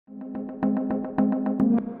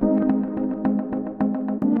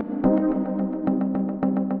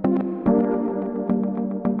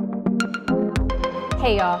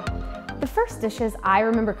Hey y'all. The first dishes I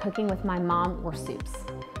remember cooking with my mom were soups.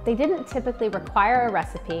 They didn't typically require a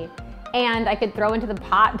recipe, and I could throw into the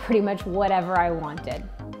pot pretty much whatever I wanted.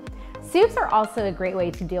 Soups are also a great way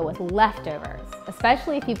to deal with leftovers,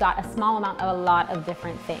 especially if you've got a small amount of a lot of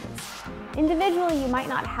different things. Individually, you might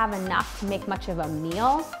not have enough to make much of a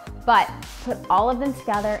meal, but put all of them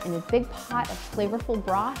together in a big pot of flavorful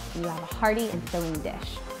broth and you have a hearty and filling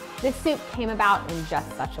dish. This soup came about in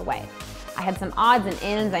just such a way. I had some odds and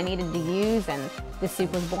ends I needed to use and this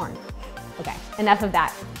soup was born. Okay, enough of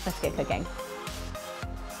that, let's get cooking.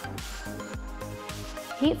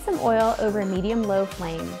 Heat some oil over a medium-low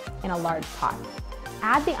flame in a large pot.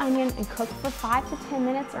 Add the onion and cook for 5 to 10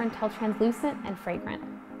 minutes or until translucent and fragrant.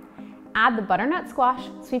 Add the butternut squash,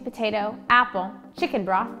 sweet potato, apple, chicken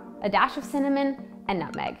broth, a dash of cinnamon and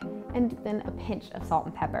nutmeg, and then a pinch of salt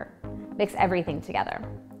and pepper. Mix everything together.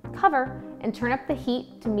 Cover and turn up the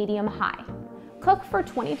heat to medium-high. Cook for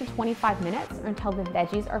 20 to 25 minutes or until the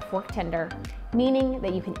veggies are fork tender, meaning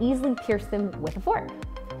that you can easily pierce them with a fork.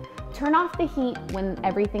 Turn off the heat when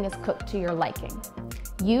everything is cooked to your liking.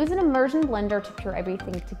 Use an immersion blender to pure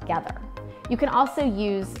everything together. You can also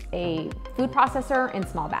use a food processor in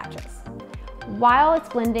small batches. While it's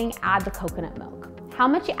blending, add the coconut milk. How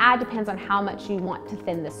much you add depends on how much you want to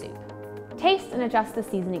thin the soup. Taste and adjust the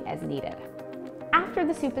seasoning as needed. After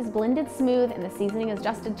the soup is blended smooth and the seasoning is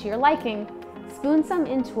adjusted to your liking, spoon some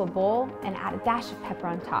into a bowl and add a dash of pepper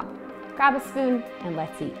on top. Grab a spoon and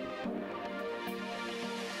let's eat.